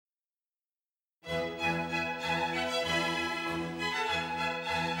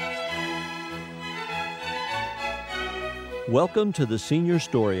Welcome to the Senior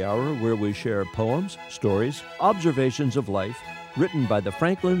Story Hour, where we share poems, stories, observations of life, written by the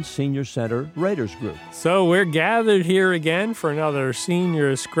Franklin Senior Center Writers Group. So we're gathered here again for another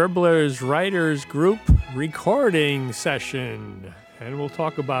Senior Scribblers Writers Group recording session. And we'll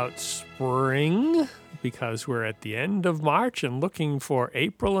talk about spring, because we're at the end of March and looking for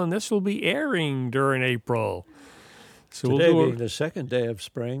April, and this will be airing during April. So Today being the second day of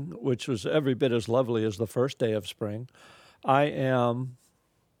spring, which was every bit as lovely as the first day of spring, I am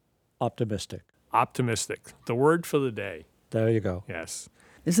optimistic. Optimistic, the word for the day. There you go. Yes.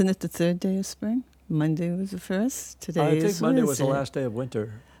 Isn't it the third day of spring? Monday was the first. Today I is think Monday was the Wednesday. last day of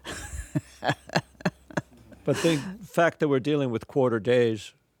winter. But the fact that we're dealing with quarter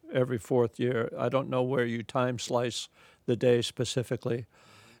days every fourth year, I don't know where you time slice the day specifically.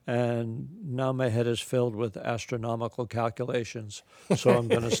 And now my head is filled with astronomical calculations, so I'm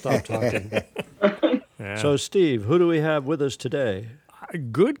going to stop talking. Yeah. So, Steve, who do we have with us today?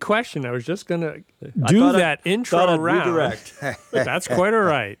 Good question. I was just going to do that intro round. Redirect. That's quite all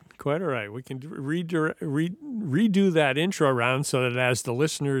right. Quite all right. We can redo that intro round so that as the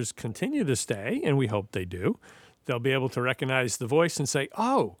listeners continue to stay, and we hope they do, they'll be able to recognize the voice and say,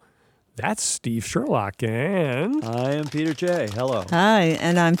 oh, that's Steve Sherlock, and I am Peter J. Hello. Hi,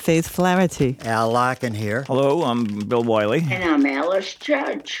 and I'm Faith Flaherty. Al Larkin here. Hello, I'm Bill Wiley. And I'm Alice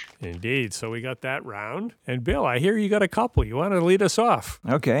Judge. Indeed. So we got that round. And Bill, I hear you got a couple. You want to lead us off?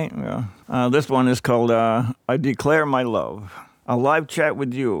 Okay, this one is called I Declare My Love. A live chat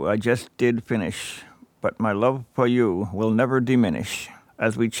with you I just did finish, but my love for you will never diminish.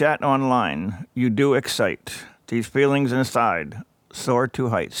 As we chat online, you do excite. These feelings inside soar to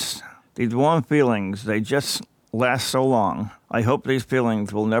heights. These warm feelings, they just last so long. I hope these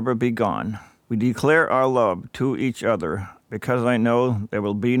feelings will never be gone. We declare our love to each other, because I know there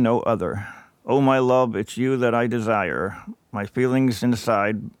will be no other. Oh, my love, it's you that I desire. My feelings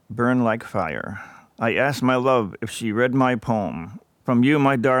inside burn like fire. I asked my love if she read my poem. From you,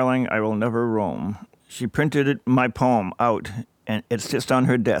 my darling, I will never roam. She printed my poem out, and it sits on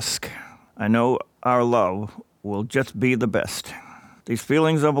her desk. I know our love will just be the best. These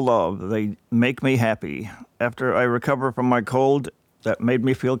feelings of love, they make me happy. After I recover from my cold, that made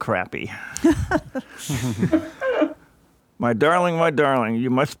me feel crappy. My darling, you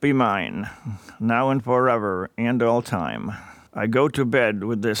must be mine, now and forever and all time. I go to bed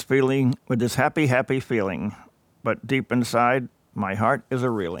with this feeling, with this happy, happy feeling, but deep inside, my heart is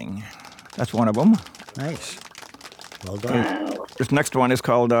a-reeling. That's one of them. Nice. Well done. This next one is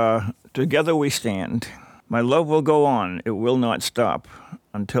called Together We Stand. My love will go on, it will not stop,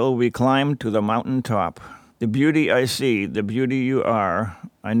 until we climb to the mountain top. The beauty I see, the beauty you are,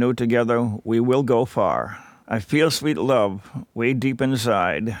 I know together we will go far. I feel sweet love way deep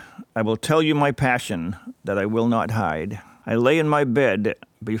inside. I will tell you my passion that I will not hide. I lay in my bed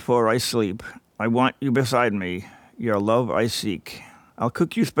before I sleep. I want you beside me, your love I seek. I'll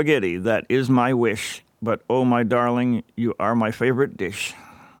cook you spaghetti, that is my wish, but oh my darling, you are my favorite dish.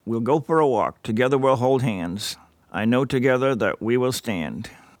 We'll go for a walk, together we'll hold hands. I know together that we will stand.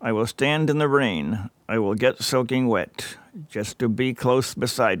 I will stand in the rain, I will get soaking wet. Just to be close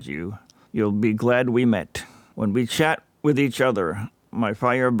beside you, you'll be glad we met. When we chat with each other, my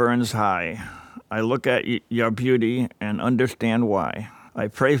fire burns high. I look at your beauty and understand why. I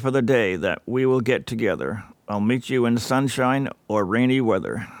pray for the day that we will get together. I'll meet you in sunshine or rainy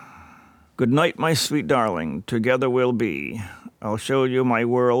weather. Good night, my sweet darling, together we'll be. I'll show you my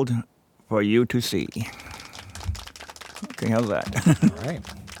world for you to see. Okay, how's that? All right.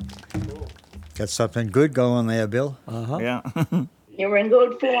 Got something good going there, Bill. Uh-huh. Yeah. You're in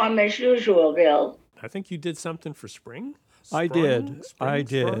good form as usual, Bill. I think you did something for spring? I did. I Sprung,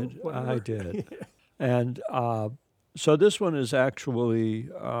 did. whatever. I did. And so this one is actually,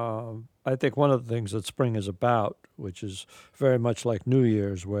 I think, one of the things that spring is about, which is very much like New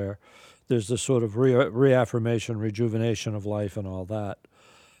Year's, where there's this sort of reaffirmation, rejuvenation of life and all that.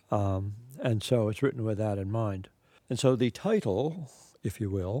 And so it's written with that in mind. And so the title, if you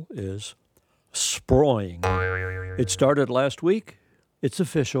will, is Sproing. It started last week. It's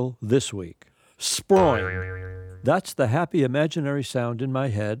official this week. Sproing. That's the happy imaginary sound in my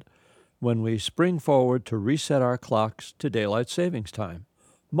head when we spring forward to reset our clocks to daylight savings time.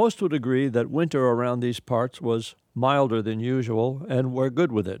 Most would agree that winter around these parts was milder than usual, and we're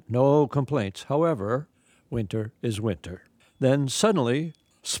good with it. No complaints. However, winter is winter. Then suddenly,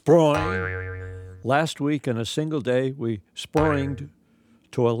 sproing. Last week in a single day, we sproinged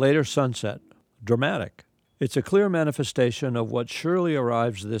to a later sunset. Dramatic. It's a clear manifestation of what surely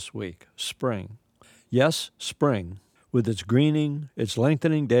arrives this week, spring. Yes, spring, with its greening, its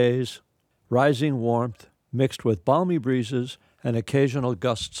lengthening days, rising warmth, mixed with balmy breezes and occasional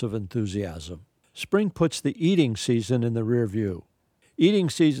gusts of enthusiasm. Spring puts the eating season in the rear view. Eating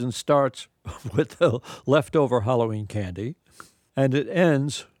season starts with the leftover Halloween candy, and it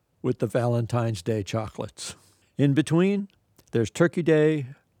ends with the Valentine's Day chocolates. In between, there's Turkey Day.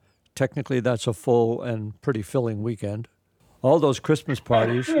 Technically, that's a full and pretty filling weekend. All those Christmas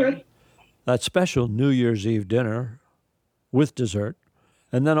parties, that special New Year's Eve dinner with dessert,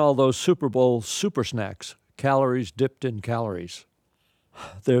 and then all those Super Bowl super snacks, calories dipped in calories.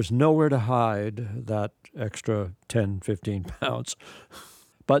 There's nowhere to hide that extra 10, 15 pounds.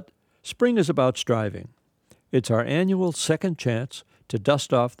 But spring is about striving. It's our annual second chance to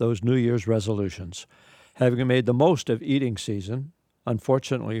dust off those New Year's resolutions. Having made the most of eating season,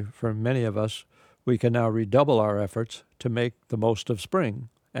 unfortunately for many of us, we can now redouble our efforts to make the most of spring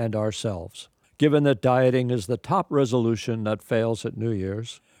and ourselves. Given that dieting is the top resolution that fails at New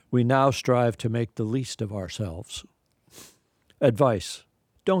Year's, we now strive to make the least of ourselves. Advice: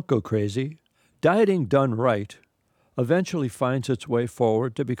 don't go crazy. Dieting done right eventually finds its way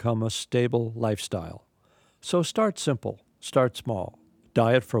forward to become a stable lifestyle. So start simple, start small.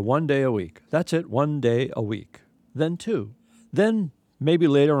 Diet for 1 day a week. That's it, 1 day a week. Then 2. Then maybe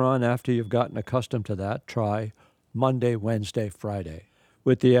later on, after you've gotten accustomed to that, try Monday, Wednesday, Friday,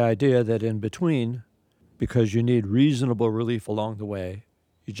 with the idea that in between, because you need reasonable relief along the way,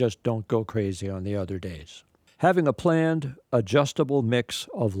 you just don't go crazy on the other days. Having a planned, adjustable mix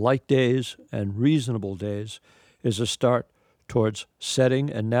of light days and reasonable days is a start towards setting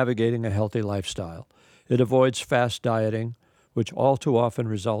and navigating a healthy lifestyle. It avoids fast dieting, which all too often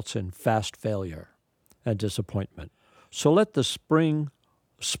results in fast failure and disappointment. So let the Spring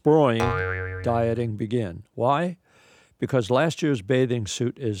Sproing dieting begin. Why? Because last year's bathing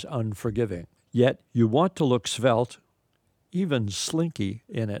suit is unforgiving. Yet you want to look svelte, even slinky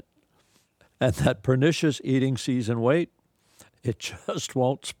in it. And that pernicious eating season weight, it just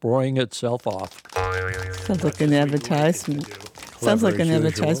won't sproing itself off. Sounds like an advertisement. Sounds like Clever an as usual.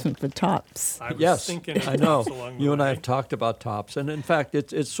 advertisement for tops. I was Yes, thinking of I know. tops along the You and I way. have talked about tops. And in fact,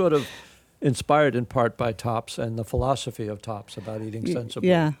 it's sort of inspired in part by tops and the philosophy of tops about eating sensibly.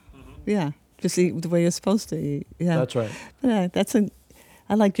 Yeah, yeah. Just eat the way you're supposed to eat. Yeah, That's right. Yeah,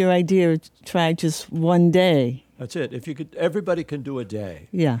 I like your idea. Try just 1 day. That's it. If you could, everybody can do a day,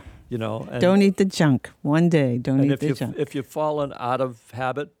 Yeah. you know. And, Don't eat the junk. 1 day. Don't and eat if the you've, junk. if you've fallen out of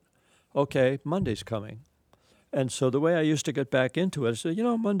habit, okay, Monday's coming. And so the way I used to get back into it, I said,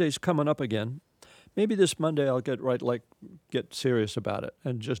 Monday's coming up again. Maybe this Monday I'll get serious about it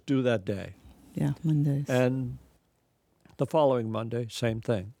and just do that day. Yeah, Mondays. And the following Monday, same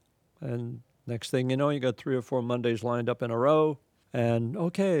thing. And next thing you know, you got 3 or 4 Mondays lined up in a row. And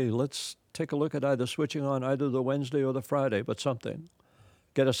okay, let's take a look at either switching on either the Wednesday or the Friday, but something.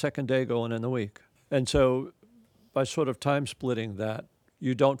 Get a second day going in the week. And so by sort of time splitting that,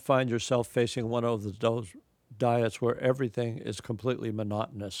 you don't find yourself facing one of those diets where everything is completely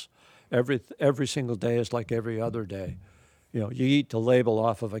monotonous. Every single day is like every other day. You eat the label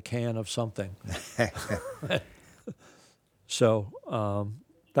off of a can of something. So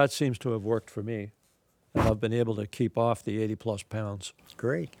that seems to have worked for me. And I've been able to keep off the 80-plus pounds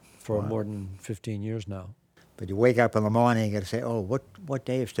Great. for more than 15 years now. But you wake up in the morning and you got to say, oh, what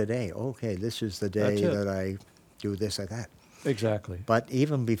day is today? Okay, this is the day That's it. that I do this or that. Exactly. But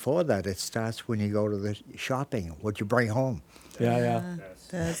even before that, it starts when you go to the shopping, what you bring home. Yeah.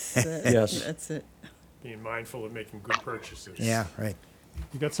 That's it. Yes. That's it. Being mindful of making good purchases. Yeah, right.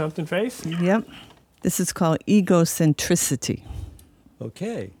 You got something, Faith? Yep. This is called Egocentricity.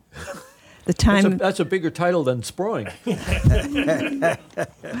 Okay. The time That's a bigger title than Sproing.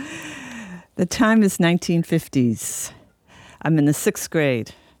 The time is 1950s. I'm in the 6th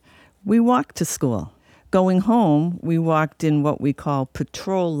grade. We walked to school. Going home, we walked in what we call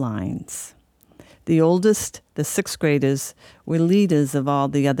patrol lines. The oldest, the 6th graders, were leaders of all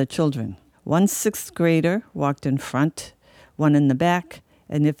the other children. One 6th grader walked in front, one in the back,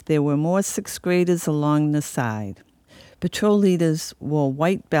 and if there were more 6th graders along the side. Patrol leaders wore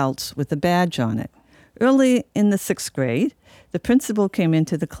white belts with a badge on it. Early in the 6th grade, the principal came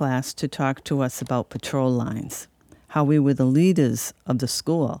into the class to talk to us about patrol lines, how we were the leaders of the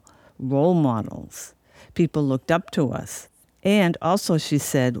school, role models. People looked up to us. And also, she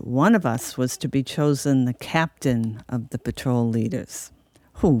said, one of us was to be chosen the captain of the patrol leaders.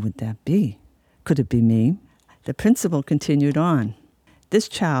 Who would that be? Could it be me? The principal continued on. This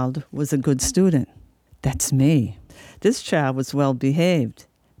child was a good student. That's me. This child was well behaved.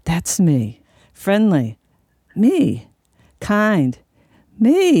 That's me. Friendly. Me. Kind.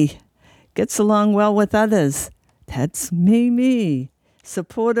 Me. Gets along well with others. That's me.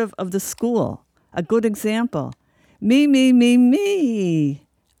 Supportive of the school. A good example. Me, me, me, me.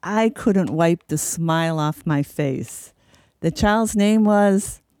 I couldn't wipe the smile off my face. The child's name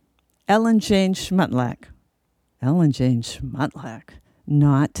was Ellen Jane Schmutlack. Ellen Jane Schmutlack.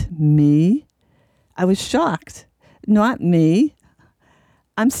 Not me. I was shocked. Not me.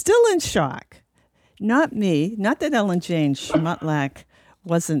 I'm still in shock. Not me. Not that Ellen Jane Schmutlack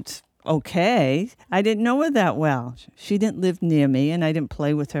wasn't okay. I didn't know her that well. She didn't live near me, and I didn't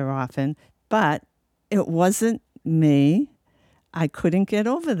play with her often. But it wasn't me. I couldn't get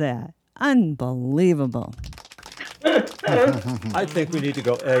over that. Unbelievable. I think we need to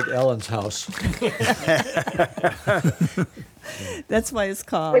go egg Ellen's house. That's why it's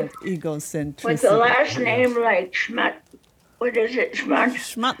called egocentricity. With the last name like Schmut, what is it, Schmut?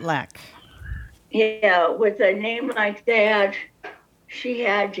 Schmutlack. Yeah, with a name like that, she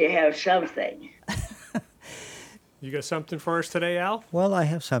had to have something. You got something for us today, Al? Well, I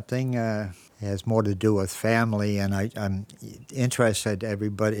have something. It has more to do with family, and I'm interested.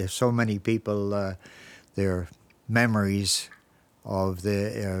 Everybody, so many people, their memories of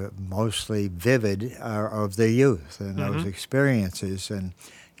the mostly vivid are of their youth and those experiences, and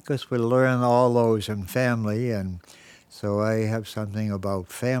because we learn all those in family, and so I have something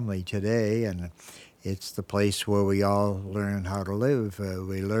about family today, and it's the place where we all learn how to live.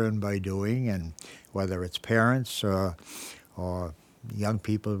 We learn by doing, and whether it's parents or young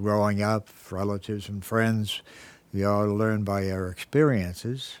people growing up, relatives and friends, we all learn by our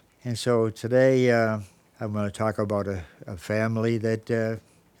experiences. And so today I'm going to talk about a family that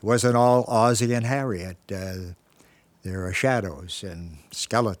wasn't all Ozzie and Harriet. There are shadows and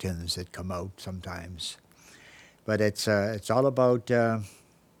skeletons that come out sometimes. But it's all about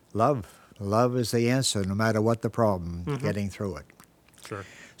love. Love is the answer, no matter what the problem, getting through it. Sure.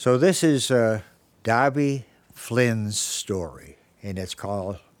 So this is Darby Flynn's story, and it's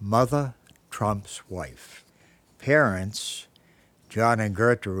called Mother Trump's Wife. Parents, John and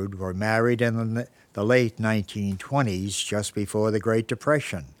Gertrude, were married in the late 1920s, just before the Great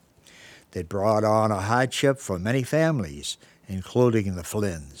Depression, that brought on a hardship for many families, including the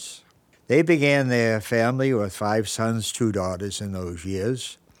Flynns. They began their family with 5 sons, 2 daughters in those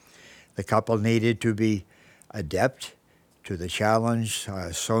years. The couple needed to be adept to the challenge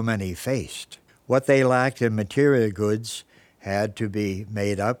so many faced. What they lacked in material goods had to be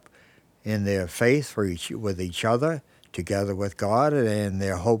made up in their faith with each other, together with God, and in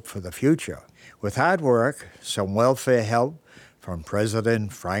their hope for the future. With hard work, some welfare help from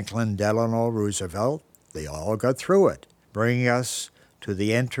President Franklin Delano Roosevelt, they all got through it, bringing us to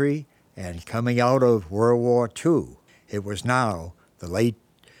the entry and coming out of World War II. It was now the late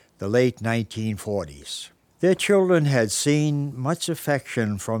 1940s. Their children had seen much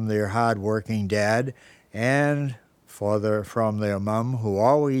affection from their hard-working dad and from their mom, who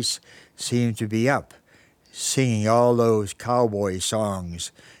always seemed to be up, singing all those cowboy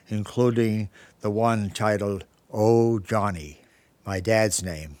songs, including the one titled, "Oh, Johnny," my dad's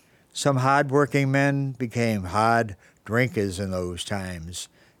name. Some hard-working men became hard drinkers in those times,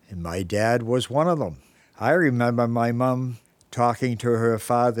 and my dad was one of them. I remember my mom talking to her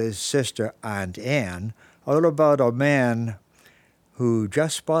father's sister, Aunt Ann, out about a man who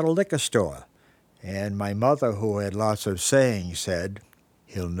just bought a liquor store. And my mother, who had lots of sayings, said,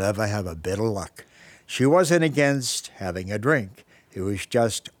 "He'll never have a bit of luck." She wasn't against having a drink. It was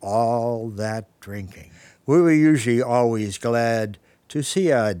just all that drinking. We were usually always glad to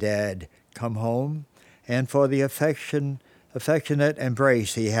see our dad come home and for the affectionate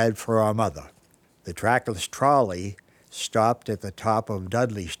embrace he had for our mother. The trackless trolley stopped at the top of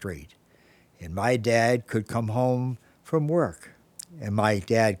Dudley Street, and my dad could come home from work. And my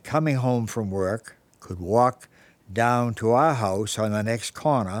dad, coming home from work, could walk down to our house on the next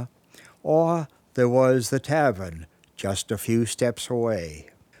corner, or there was the tavern just a few steps away.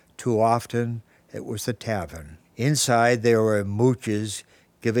 Too often, it was the tavern. Inside, there were mooches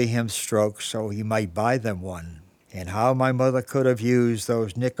giving him strokes so he might buy them one. And how my mother could have used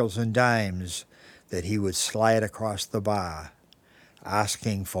those nickels and dimes that he would slide across the bar,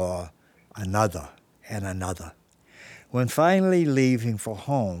 asking for another and another. When finally leaving for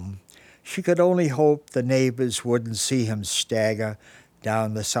home, she could only hope the neighbors wouldn't see him stagger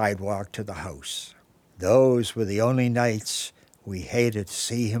down the sidewalk to the house. Those were the only nights we hated to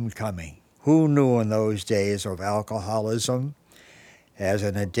see him coming. Who knew in those days of alcoholism as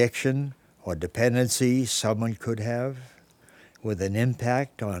an addiction or dependency someone could have, with an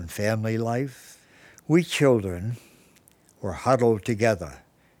impact on family life? We children were huddled together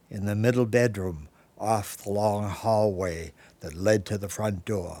in the middle bedroom off the long hallway that led to the front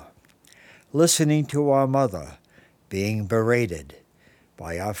door, listening to our mother being berated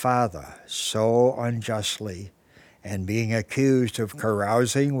by our father so unjustly and being accused of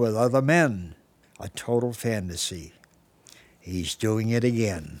carousing with other men. A total fantasy. He's doing it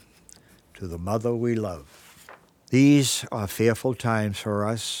again to the mother we love. These are fearful times for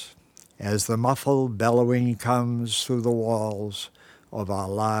us as the muffled bellowing comes through the walls of our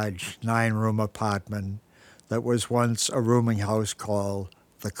large 9-room apartment that was once a rooming house called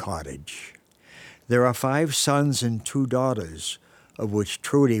the Cottage. There are 5 sons and 2 daughters, of which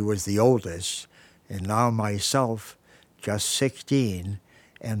Trudy was the oldest, and now myself, just 16,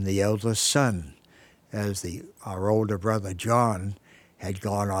 am the eldest son, as our older brother John had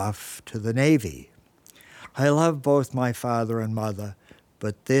gone off to the Navy. I love both my father and mother,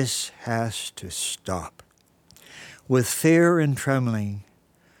 but this has to stop. With fear and trembling,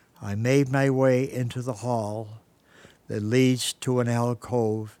 I made my way into the hall that leads to an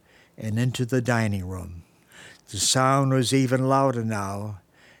alcove and into the dining room. The sound was even louder now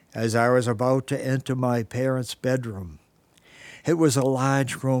as I was about to enter my parents' bedroom. It was a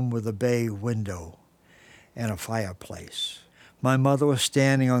large room with a bay window and a fireplace. My mother was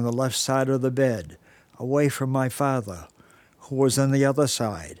standing on the left side of the bed, away from my father, who was on the other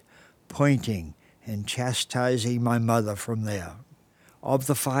side, pointing and chastising my mother from there. Of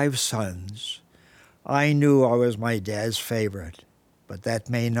the 5 sons, I knew I was my dad's favorite, but that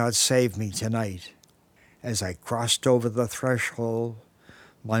may not save me tonight. As I crossed over the threshold,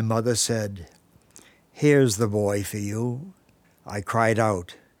 my mother said, "Here's the boy for you." I cried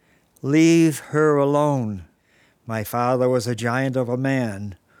out, "Leave her alone." My father was a giant of a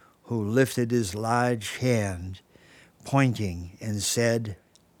man who lifted his large hand, pointing, and said,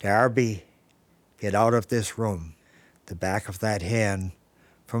 "Darby, get out of this room." The back of that hand,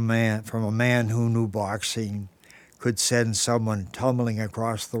 from a man who knew boxing, could send someone tumbling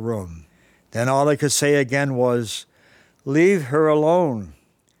across the room. Then all I could say again was, "Leave her alone."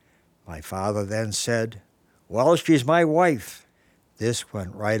 My father then said, "Well, she's my wife." This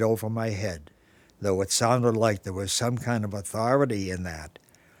went right over my head, though it sounded like there was some kind of authority in that,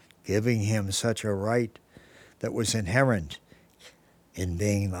 giving him such a right that was inherent in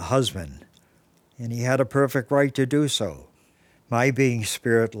being the husband, and he had a perfect right to do so. My being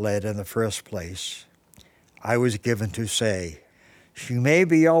spirit-led in the first place, I was given to say, "She may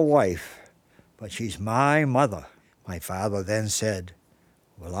be your wife, but she's my mother." My father then said,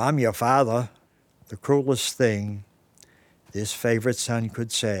 "Well, I'm your father." The cruelest thing this favorite son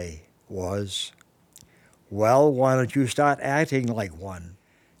could say was, "Well, why don't you start acting like one?"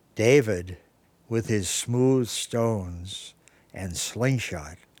 David, with his smooth stones and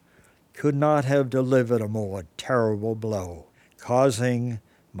slingshot, could not have delivered a more terrible blow, causing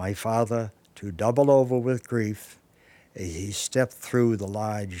my father to double over with grief as he stepped through the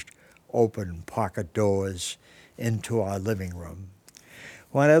large open pocket doors into our living room.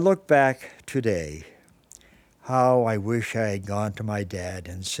 When I look back today, how I wish I had gone to my dad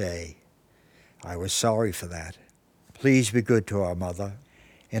and say, I was sorry for that. Please be good to our mother.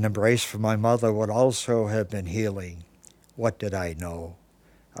 An embrace from my mother would also have been healing. What did I know?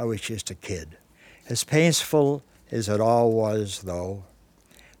 I was just a kid. As painful as it all was, though,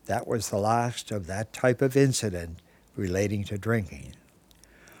 that was the last of that type of incident relating to drinking.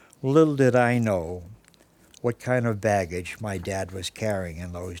 Little did I know what kind of baggage my dad was carrying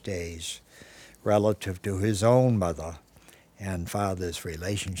in those days relative to his own mother and father's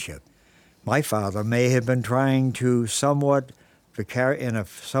relationship. My father may have been trying to in a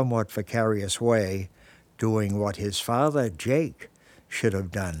somewhat vicarious way, doing what his father, Jake, should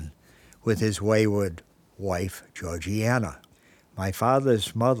have done with his wayward wife, Georgiana. My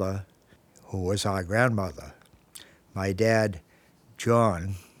father's mother, who was our grandmother, my dad,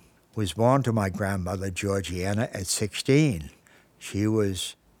 John, was born to my grandmother, Georgiana, at 16. She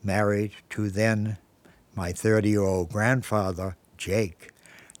was married to then my 30-year-old grandfather, Jake.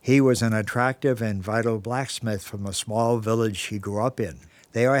 He was an attractive and vital blacksmith from a small village he grew up in.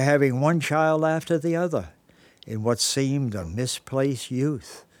 They are having one child after the other in what seemed a misplaced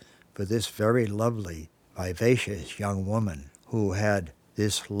youth for this very lovely, vivacious young woman who had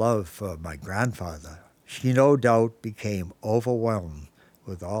this love for my grandfather. She no doubt became overwhelmed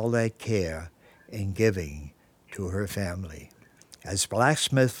with all that care and giving to her family. As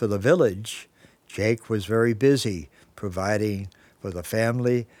blacksmith for the village, Jake was very busy providing for the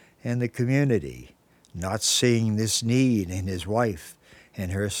family and the community, not seeing this need in his wife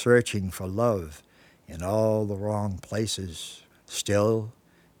and her searching for love in all the wrong places. Still,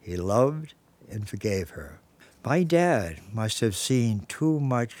 he loved and forgave her. My dad must have seen too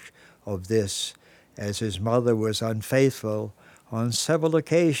much of this, as his mother was unfaithful on several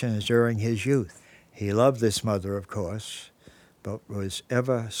occasions during his youth. He loved this mother, of course, but was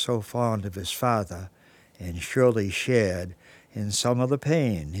ever so fond of his father and surely shared in some of the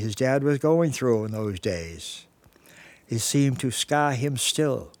pain his dad was going through in those days. It seemed to scar him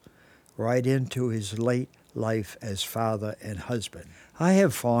still, right into his late life as father and husband. I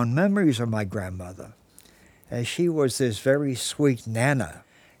have fond memories of my grandmother, as she was this very sweet Nana,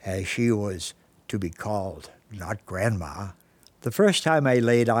 as she was to be called, not Grandma. The first time I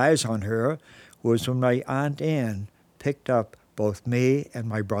laid eyes on her was when my Aunt Ann picked up both me and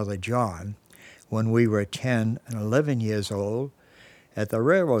my brother John when we were 10 and 11 years old at the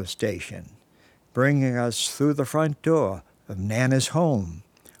railroad station, bringing us through the front door of Nana's home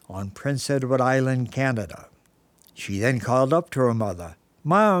on Prince Edward Island, Canada. She then called up to her mother,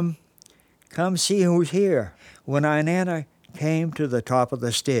 "Mom, come see who's here." When our Nana came to the top of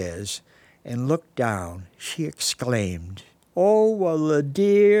the stairs and looked down, she exclaimed, "Oh, well, the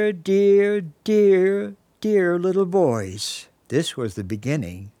dear, dear, dear, dear little boys." This was the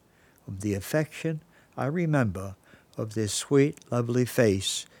beginning of the affection I remember of this sweet, lovely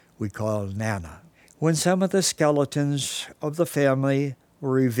face we called Nana. When some of the skeletons of the family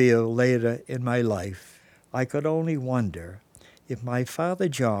were revealed later in my life, I could only wonder if my father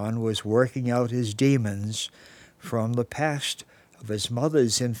John was working out his demons from the past of his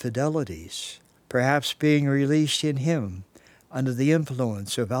mother's infidelities, perhaps being released in him under the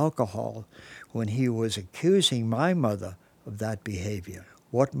influence of alcohol when he was accusing my mother of that behavior.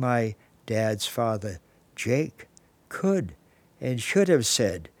 What my dad's father, Jake, could and should have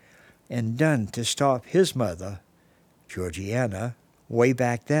said and done to stop his mother, Georgiana, way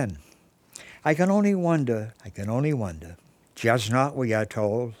back then. I can only wonder. Judge not, we are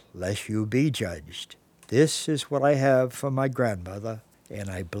told, lest you be judged. This is what I have for my grandmother, and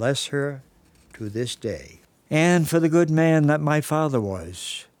I bless her to this day. And for the good man that my father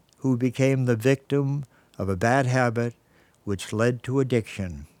was, who became the victim of a bad habit which led to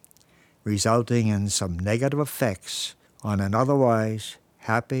addiction, resulting in some negative effects on an otherwise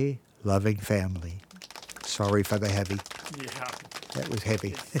happy, loving family. Sorry for the heavy. Yeah. That was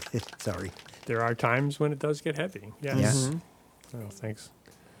heavy. Sorry. There are times when it does get heavy. Yes. Yes. Well, thanks.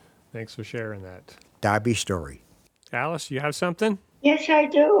 Thanks for sharing that. Darby story. Alice, you have something? Yes, I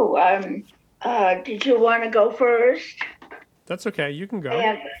do. Did you want to go first? That's okay. You can go.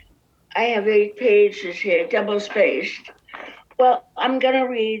 I have 8 pages here, double spaced. Well, I'm going to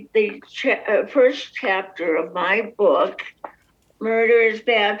read the first chapter of my book, Murder is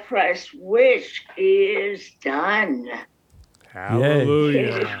Bad Press, which is done.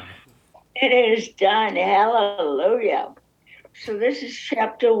 Hallelujah. It is done. Hallelujah. So this is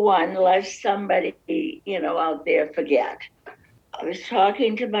chapter 1, lest somebody, out there forget. I was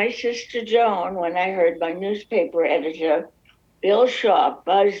talking to my sister Joan when I heard my newspaper editor, Bill Shaw,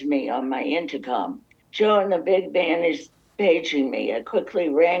 buzz me on my intercom. Joan, the big man, is paging me. I quickly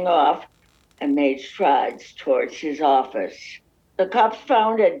rang off and made strides towards his office. The cops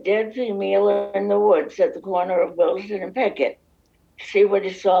found a dead female in the woods at the corner of Wilson and Pickett. See what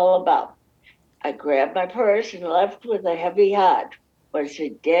it's all about. I grabbed my purse and left with a heavy heart. Was a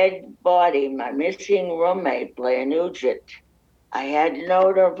dead body, my missing roommate, Blair Nugent. I hadn't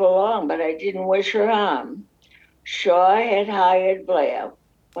known her for long, but I didn't wish her harm. Shaw had hired Blair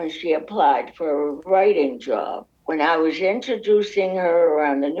when she applied for a writing job. When I was introducing her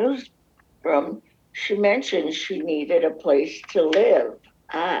around the newsroom, she mentioned she needed a place to live.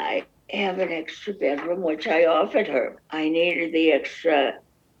 I have an extra bedroom, which I offered her. I needed the extra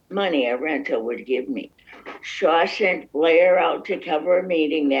money a renter would give me. Shaw sent Blair out to cover a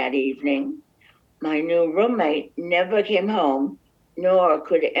meeting that evening. My new roommate never came home, nor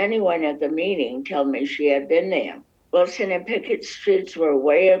could anyone at the meeting tell me she had been there. Wilson and Pickett streets were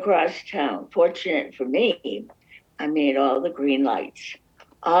way across town. Fortunate for me, I made all the green lights.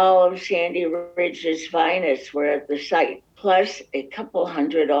 All of Sandy Ridge's finest were at the site, plus a couple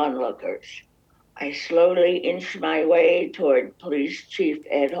hundred onlookers. I slowly inched my way toward Police Chief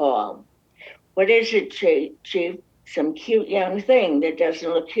Ed Hall. What is it, Chief? Some cute young thing that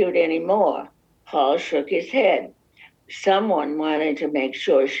doesn't look cute anymore. Hall shook his head. Someone wanted to make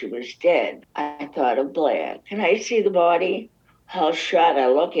sure she was dead. I thought of Blair. Can I see the body? Hall shot a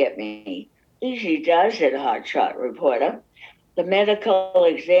look at me. Easy does it, hotshot reporter. The medical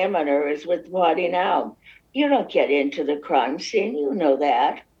examiner is with the body now. You don't get into the crime scene, you know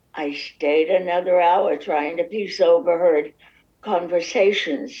that. I stayed another hour trying to piece overheard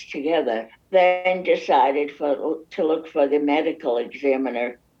conversations together, then decided to look for the medical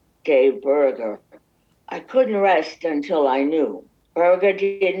examiner, Dave Berger. I couldn't rest until I knew. Berger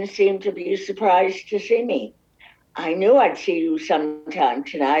didn't seem to be surprised to see me. I knew I'd see you sometime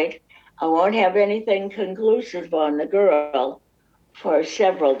tonight. I won't have anything conclusive on the girl, for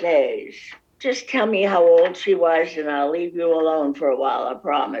several days. Just tell me how old she was and I'll leave you alone for a while, I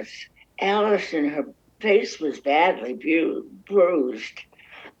promise. Allison, her face was badly bruised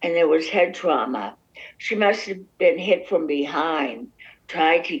and there was head trauma. She must have been hit from behind,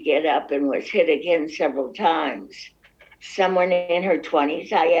 tried to get up and was hit again several times. Someone in her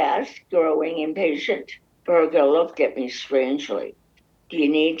 20s, I asked, growing impatient. Berger looked at me strangely. Do you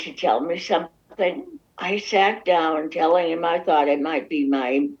need to tell me something? I sat down, telling him I thought it might be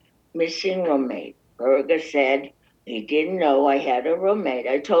my missing roommate. Berger said he didn't know I had a roommate.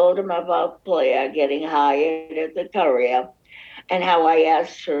 I told him about Blair getting hired at the Courier and how I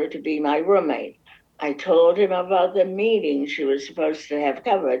asked her to be my roommate. I told him about the meeting she was supposed to have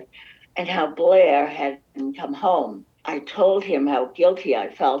covered and how Blair hadn't come home. I told him how guilty I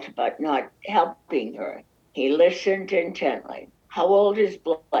felt about not helping her. He listened intently. How old is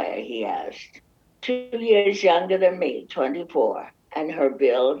Blair? He asked. 2 years younger than me, 24. And her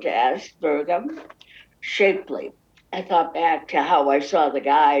build? Asked Burgum. Shapely. I thought back to how I saw the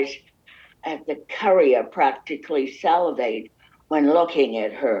guys at the Courier practically salivate when looking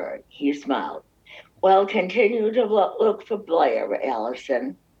at her. He smiled. Well, continue to look for Blair,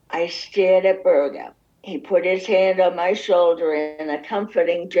 Allison. I stared at Berger. He put his hand on my shoulder in a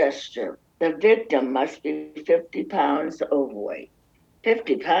comforting gesture. The victim must be 50 pounds overweight.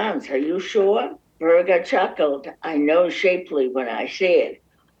 50 pounds, are you sure? Berger chuckled. I know Shapely when I see it.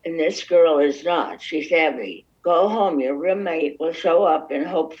 And this girl is not. She's heavy. Go home. Your roommate will show up and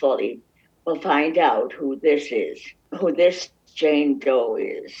hopefully we'll find out who this Jane Doe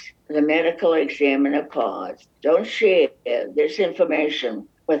is. The medical examiner paused. Don't share this information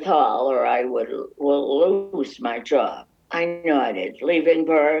with Hall or I will lose my job. I nodded. Leaving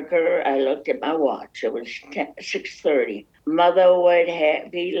Berger, I looked at my watch. It was 6:30. Mother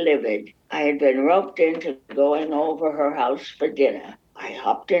would be livid. I had been roped into going over her house for dinner. I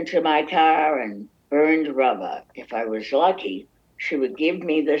hopped into my car and burned rubber. If I was lucky, she would give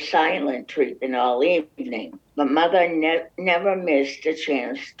me the silent treatment all evening. But Mother never missed a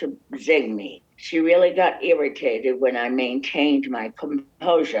chance to zing me. She really got irritated when I maintained my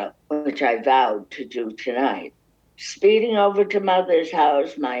composure, which I vowed to do tonight. Speeding over to Mother's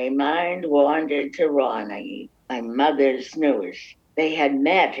house, my mind wandered to Ronnie, my mother's nurse. They had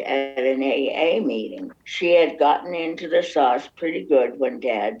met at an AA meeting. She had gotten into the sauce pretty good when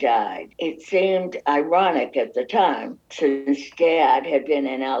Dad died. It seemed ironic at the time, since Dad had been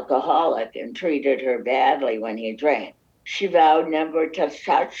an alcoholic and treated her badly when he drank. She vowed never to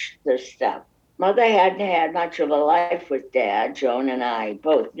touch the stuff. Mother hadn't had much of a life with Dad. Joan and I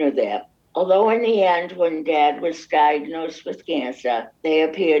both knew that. Although in the end, when Dad was diagnosed with cancer, they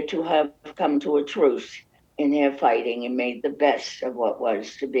appeared to have come to a truce in their fighting and made the best of what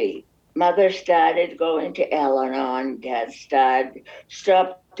was to be. Mother started going to Al-Anon. Dad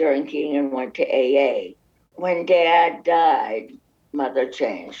stopped drinking and went to AA. When Dad died, Mother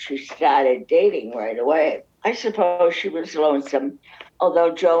changed. She started dating right away. I suppose she was lonesome,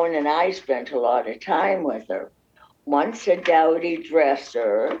 although Joan and I spent a lot of time with her. Once a dowdy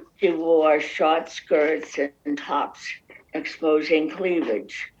dresser, she wore short skirts and tops exposing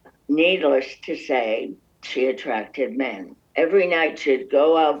cleavage. Needless to say, she attracted men. Every night she'd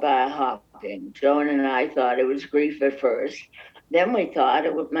go out bar hopping. Joan and I thought it was grief at first. Then we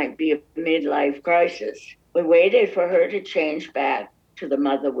thought might be a midlife crisis. We waited for her to change back to the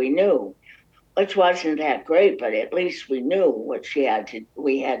mother we knew, which wasn't that great, but at least we knew what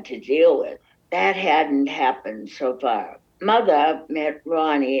we had to deal with. That hadn't happened so far. Mother met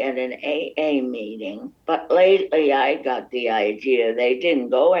Ronnie at an AA meeting, but lately I got the idea they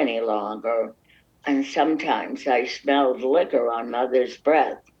didn't go any longer, and sometimes I smelled liquor on Mother's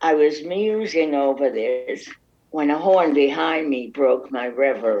breath. I was musing over this when a horn behind me broke my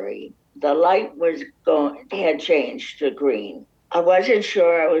reverie. The light had changed to green. I wasn't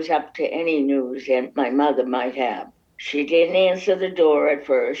sure I was up to any news that my mother might have. She didn't answer the door at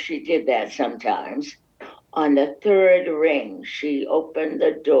first. She did that sometimes. On the third ring, she opened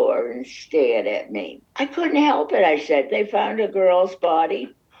the door and stared at me. I couldn't help it, I said. They found a girl's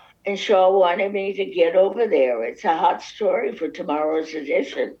body and Shaw wanted me to get over there. It's a hot story for tomorrow's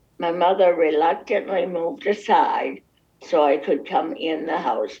edition. My mother reluctantly moved aside so I could come in the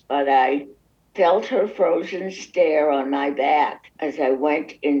house, but I felt her frozen stare on my back as I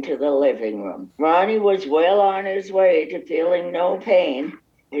went into the living room. Ronnie was well on his way to feeling no pain.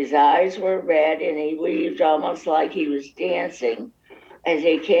 His eyes were red and he weaved almost like he was dancing as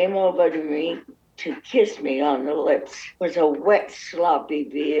he came over to me to kiss me on the lips. It was a wet, sloppy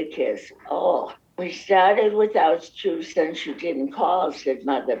beer kiss. Oh, we started without juice and she didn't call, said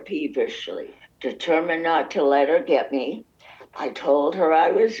Mother peevishly. Determined not to let her get me, I told her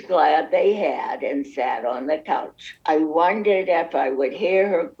I was glad they had and sat on the couch. I wondered if I would hear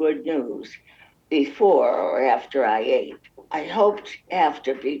her good news before or after I ate. I hoped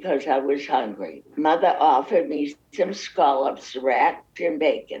after because I was hungry. Mother offered me some scallops wrapped in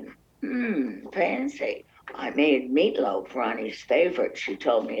bacon. Fancy. I made meatloaf, Ronnie's favorite, she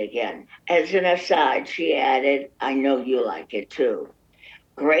told me again. As an aside, she added, I know you like it too.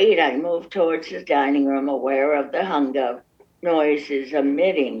 Great, I moved towards the dining room, aware of the hunger noises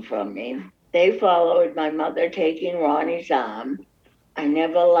emitting from me. They followed my mother taking Ronnie's arm. I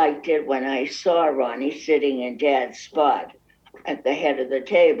never liked it when I saw Ronnie sitting in Dad's spot at the head of the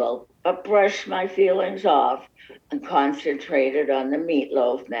table, but brushed my feelings off and concentrated on the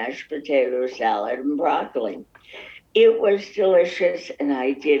meatloaf, mashed potato salad, and broccoli. It was delicious and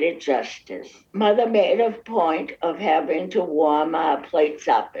I did it justice. Mother made a point of having to warm our plates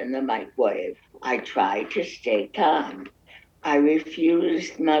up in the microwave. I tried to stay calm. I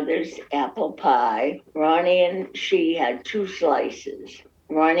refused Mother's apple pie. Ronnie and she had 2 slices.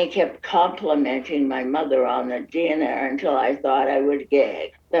 Ronnie kept complimenting my mother on the dinner until I thought I would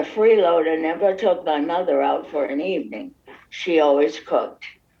gag. The freeloader never took my mother out for an evening. She always cooked.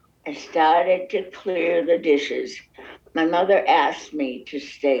 I started to clear the dishes. My mother asked me to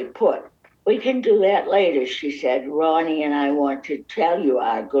stay put. We can do that later, she said. Ronnie and I want to tell you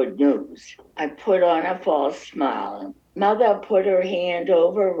our good news. I put on a false smile. Mother put her hand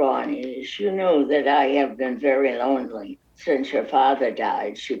over Ronnie's. You know that I have been very lonely since your father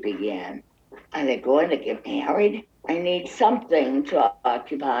died, she began. Are they going to get married? I need something to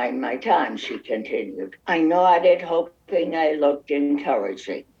occupy my time, she continued. I nodded, hoping I looked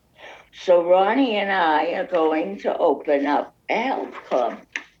encouraging. So Ronnie and I are going to open up a health club.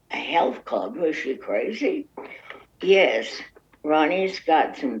 A health club? Was she crazy? Yes. Ronnie's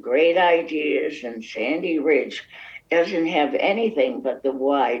got some great ideas, and Sandy Ridge doesn't have anything but the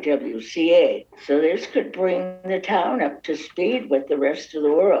YWCA. So this could bring the town up to speed with the rest of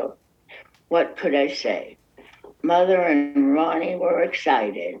the world. What could I say? Mother and Ronnie were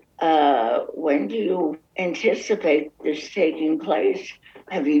excited. When do you anticipate this taking place?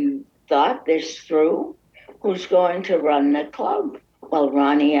 Have you thought this through? Who's going to run the club? Well,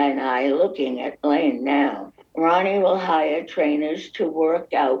 Ronnie and I are looking at Lane now. Ronnie will hire trainers to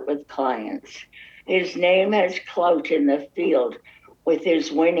work out with clients. His name has clout in the field with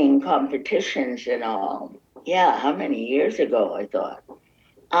his winning competitions and all. Yeah, how many years ago, I thought.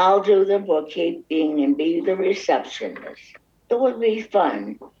 I'll do the bookkeeping and be the receptionist. It would be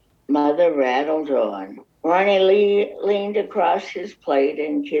fun. Mother rattled on. Ronnie leaned across his plate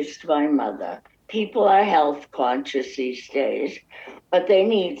and kissed my mother. People are health conscious these days, but they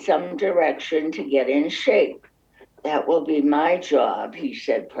need some direction to get in shape. That will be my job, he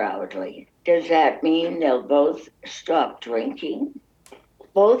said proudly. Does that mean they'll both stop drinking?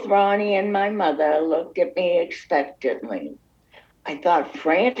 Both Ronnie and my mother looked at me expectantly. I thought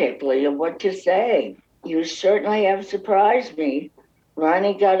frantically of what to say. You certainly have surprised me.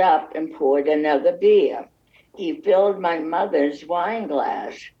 Ronnie got up and poured another beer. He filled my mother's wine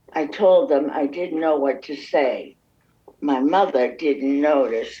glass. I told them I didn't know what to say. My mother didn't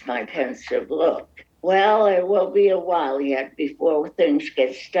notice my pensive look. Well, it will be a while yet before things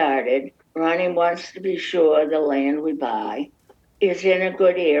get started. Ronnie wants to be sure the land we buy is in a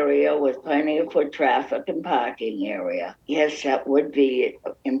good area with plenty of foot traffic and parking area. Yes, that would be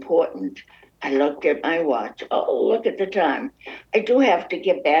important. I looked at my watch. Oh, look at the time. I do have to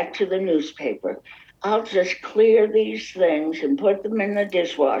get back to the newspaper. I'll just clear these things and put them in the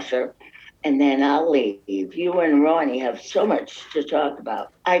dishwasher, and then I'll leave. You and Ronnie have so much to talk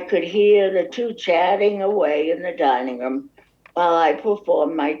about. I could hear the 2 chatting away in the dining room while I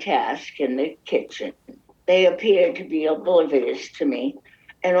performed my task in the kitchen. They appeared to be oblivious to me,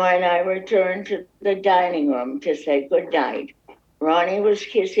 and when I returned to the dining room to say good night, Ronnie was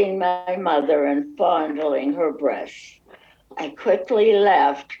kissing my mother and fondling her breasts. I quickly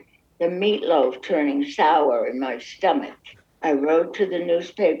left, the meatloaf turning sour in my stomach. I wrote to the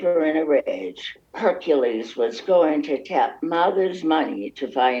newspaper in a rage. Hercules was going to tap Mother's money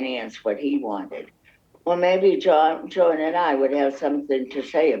to finance what he wanted. Well, maybe John and I would have something to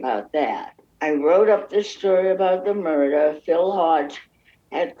say about that. I wrote up the story about the murder. Phil Hodge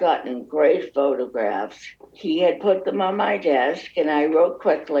had gotten great photographs. He had put them on my desk, and I wrote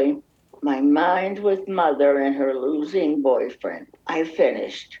quickly, my mind with Mother and her losing boyfriend. I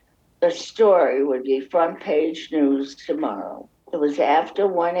finished. The story would be front page news tomorrow. It was after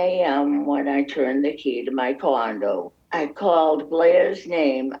 1 a.m. when I turned the key to my condo. I called Blair's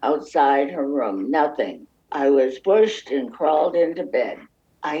name outside her room. Nothing. I was pushed and crawled into bed.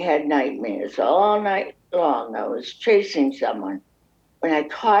 I had nightmares all night long. I was chasing someone. When I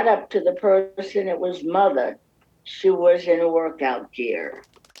caught up to the person, it was Mother. She was in workout gear.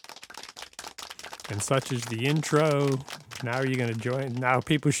 And such is the intro. Now you're going to join. Now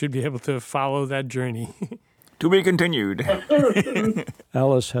people should be able to follow that journey. To be continued.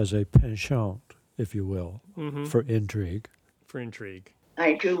 Alice has a penchant, if you will, for intrigue. For intrigue.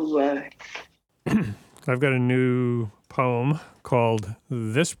 I do. I've got a new poem called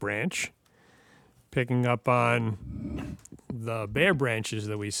This Branch, picking up on the bare branches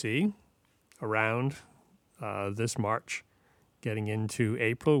that we see around this March, getting into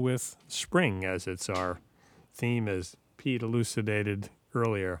April with spring as it's our theme, as Pete elucidated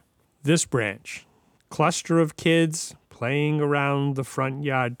earlier. This branch, cluster of kids playing around the front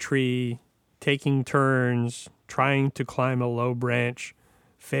yard tree, taking turns, trying to climb a low branch,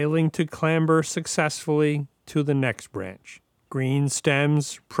 failing to clamber successfully to the next branch. Green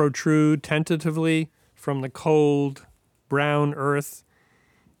stems protrude tentatively from the cold, brown earth.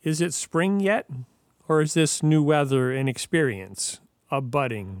 Is it spring yet? Or is this new weather an experience, a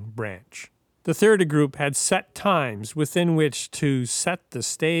budding branch? The theater group had set times within which to set the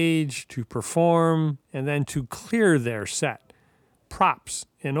stage, to perform, and then to clear their set, props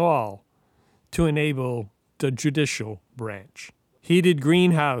and all, to enable the judicial branch. Heated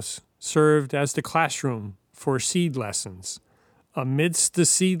greenhouse served as the classroom for seed lessons, amidst the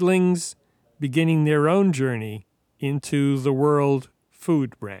seedlings beginning their own journey into the world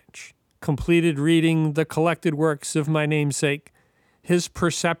food branch. Completed reading the collected works of my namesake, his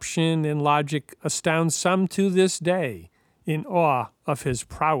perception and logic astound some to this day in awe of his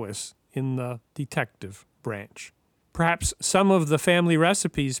prowess in the detective branch. Perhaps some of the family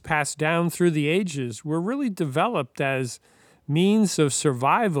recipes passed down through the ages were really developed as means of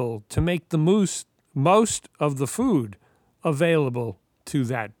survival to make the most of the food available to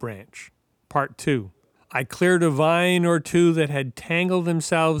that branch. Part 2. I cleared a vine or two that had tangled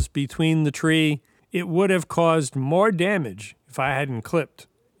themselves between the tree. It would have caused more damage if I hadn't clipped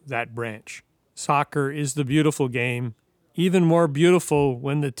that branch. Soccer is the beautiful game, even more beautiful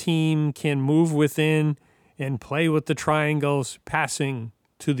when the team can move within and play with the triangles, passing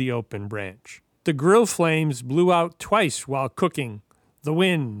to the open branch. The grill flames blew out twice while cooking, the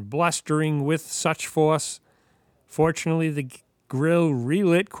wind blustering with such force. Fortunately, the grill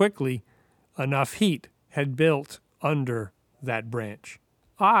relit quickly. Enough heat had built under that branch.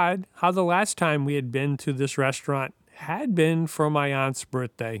 Odd how the last time we had been to this restaurant had been for my aunt's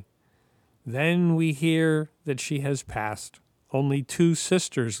birthday. Then we hear that she has passed. Only 2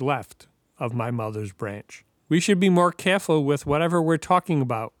 sisters left of my mother's branch. We should be more careful with whatever we're talking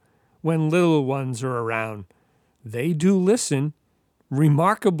about when little ones are around. They do listen.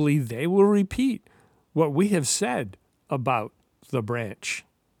 Remarkably, they will repeat what we have said about the branch.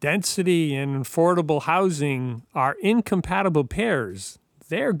 Density and affordable housing are incompatible pairs.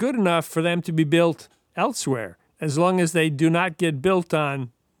 They are good enough for them to be built elsewhere, as long as they do not get built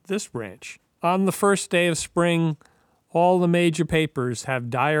on this branch. On the first day of spring, all the major papers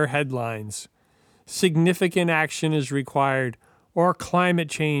have dire headlines. Significant action is required, or climate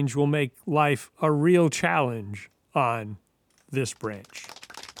change will make life a real challenge on this branch.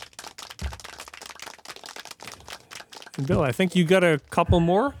 And Bill, I think you got a couple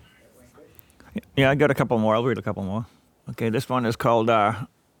more? Yeah, I got a couple more. I'll read a couple more. Okay, this one is called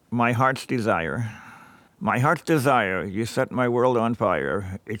My Heart's Desire. My heart's desire, you set my world on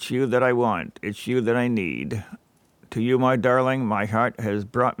fire. It's you that I want, it's you that I need. To you, my darling, my heart has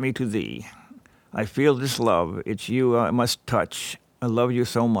brought me to thee. I feel this love, it's you I must touch. I love you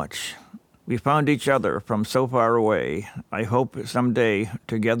so much. We found each other from so far away. I hope someday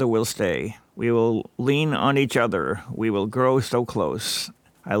together we'll stay. We will lean on each other, we will grow so close.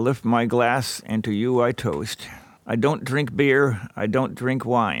 I lift my glass and to you I toast. I don't drink beer, I don't drink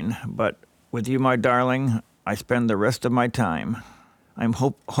wine, but with you, my darling, I spend the rest of my time. I'm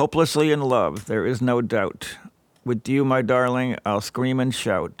hopelessly in love, there is no doubt. With you, my darling, I'll scream and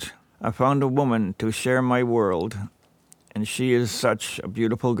shout. I found a woman to share my world, and she is such a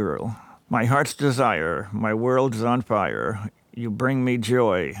beautiful girl. My heart's desire, my world's on fire. You bring me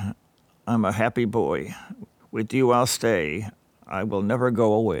joy, I'm a happy boy. With you I'll stay, I will never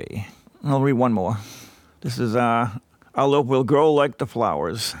go away. I'll read one more. This is, our love will grow like the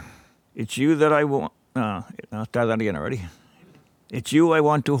flowers. It's you that I want, I'll try that again already. It's you I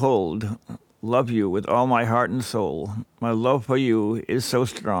want to hold, love you with all my heart and soul. My love for you is so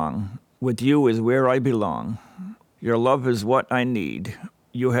strong. With you is where I belong. Your love is what I need.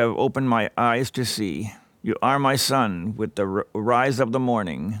 You have opened my eyes to see. You are my sun with the rise of the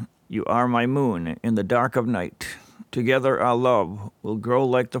morning. You are my moon in the dark of night. Together our love will grow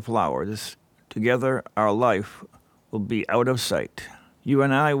like the flowers. Together our life will be out of sight. You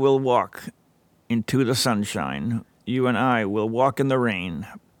and I will walk into the sunshine. You and I will walk in the rain.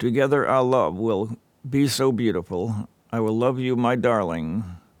 Together our love will be so beautiful. I will love you, my darling.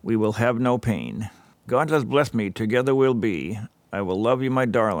 We will have no pain. God has blessed me. Together we'll be. I will love you, my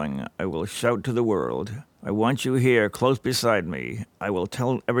darling. I will shout to the world. I want you here close beside me. I will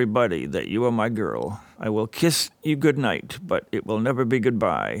tell everybody that you are my girl. I will kiss you goodnight, but it will never be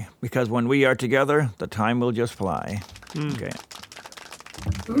goodbye. Because when we are together, the time will just fly. Okay.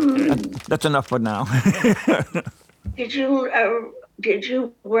 That's enough for now. Did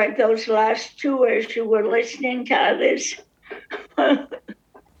you write those last two as you were listening to others?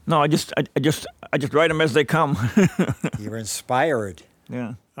 No, I just write them as they come. You're inspired.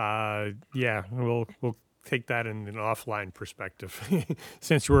 Yeah. Yeah, we'll take that in an offline perspective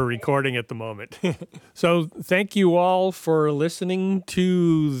since we're recording at the moment. So thank you all for listening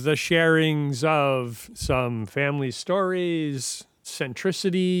to the sharings of some family stories,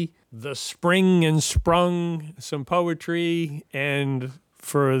 centricity, the spring and sprung, some poetry, and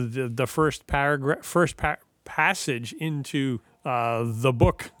for the first passage into the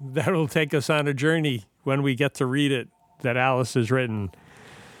book that will take us on a journey when we get to read it that Alice has written.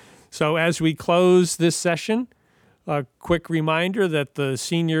 So as we close this session, a quick reminder that the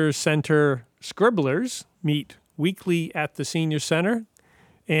Senior Center Scribblers meet weekly at the Senior Center,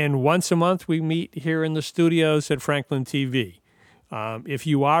 and once a month we meet here in the studios at Franklin TV. If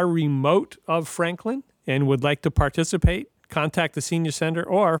you are remote of Franklin and would like to participate, contact the Senior Center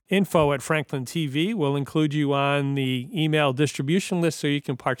or info@Franklin TV. We'll include you on the email distribution list so you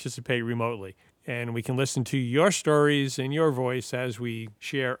can participate remotely. And we can listen to your stories in your voice as we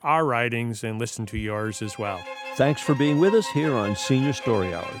share our writings and listen to yours as well. Thanks for being with us here on Senior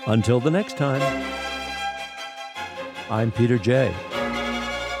Story Hour. Until the next time, I'm Peter J.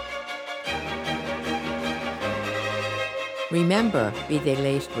 Remember, be they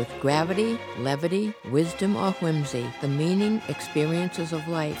laced with gravity, levity, wisdom, or whimsy, the meaning, experiences of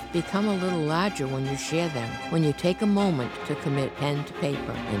life become a little larger when you share them, when you take a moment to commit pen to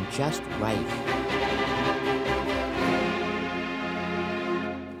paper and just write.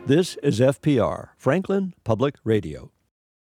 This is FPR, Franklin Public Radio.